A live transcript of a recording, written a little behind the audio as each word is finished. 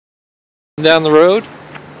Down the road,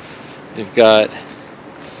 you've got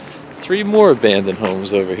 3 more abandoned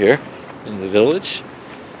homes over here in the village.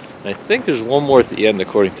 I think there's one more at the end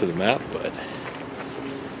according to the map, but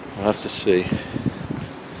we'll have to see.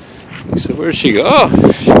 So where'd she go?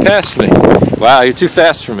 Oh, she passed me. Wow, you're too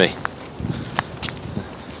fast for me.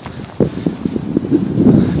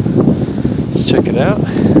 Let's check it out.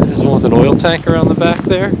 There's one with an oil tanker on the back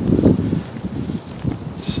there.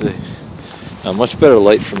 Let's see. Now, much better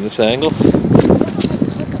light from this angle.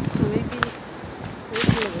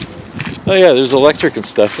 Oh yeah, there's electric and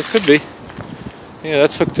stuff. It could be. Yeah,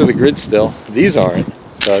 that's hooked to the grid still. These aren't,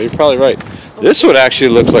 so you're probably right. This one actually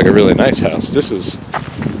looks like a really nice house. This is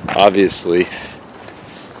obviously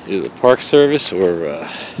either the Park Service or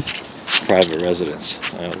private residence.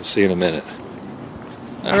 We'll see in a minute.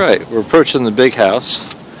 Alright, we're approaching the big house.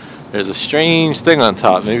 There's a strange thing on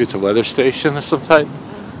top. Maybe it's a weather station of some type.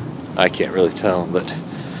 I can't really tell, but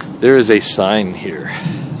there is a sign here.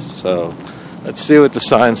 So let's see what the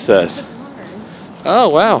sign says. Oh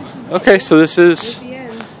wow. Okay, so this is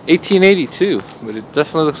 1882, but it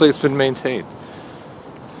definitely looks like it's been maintained.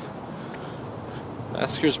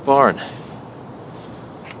 Masker's Barn.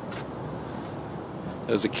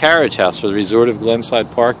 It was a carriage house for the resort of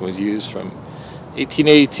Glenside Park and was used from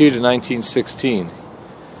 1882 to 1916.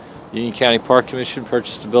 Union County Park Commission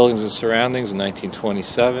purchased the buildings and surroundings in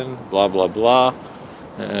 1927, blah blah blah,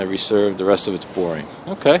 and reserved the rest of its boring.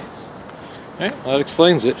 Okay. Alright, well that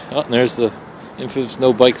explains it. Oh, and there's the infamous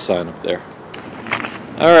no bike sign up there.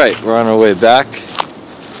 Alright, we're on our way back.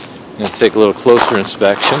 I'm going to take a little closer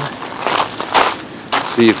inspection.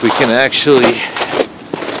 See if we can actually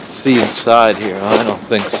see inside here. Oh, I don't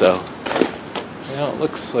think so. It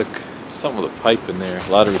looks like something with a pipe in there. A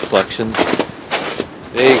lot of reflections.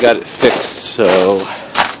 They got it fixed so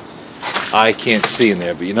I can't see in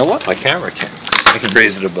there. But you know what? My camera can. I can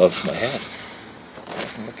raise it above my head.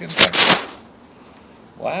 Look in there.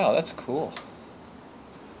 Wow, that's cool.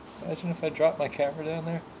 Imagine if I dropped my camera down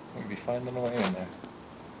there. We'd be finding a way in there.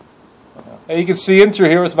 Hey, you can see in through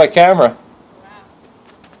here with my camera. Wow.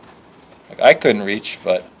 Like, I couldn't reach,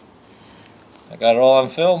 but I got it all on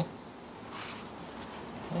film.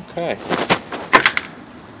 Okay.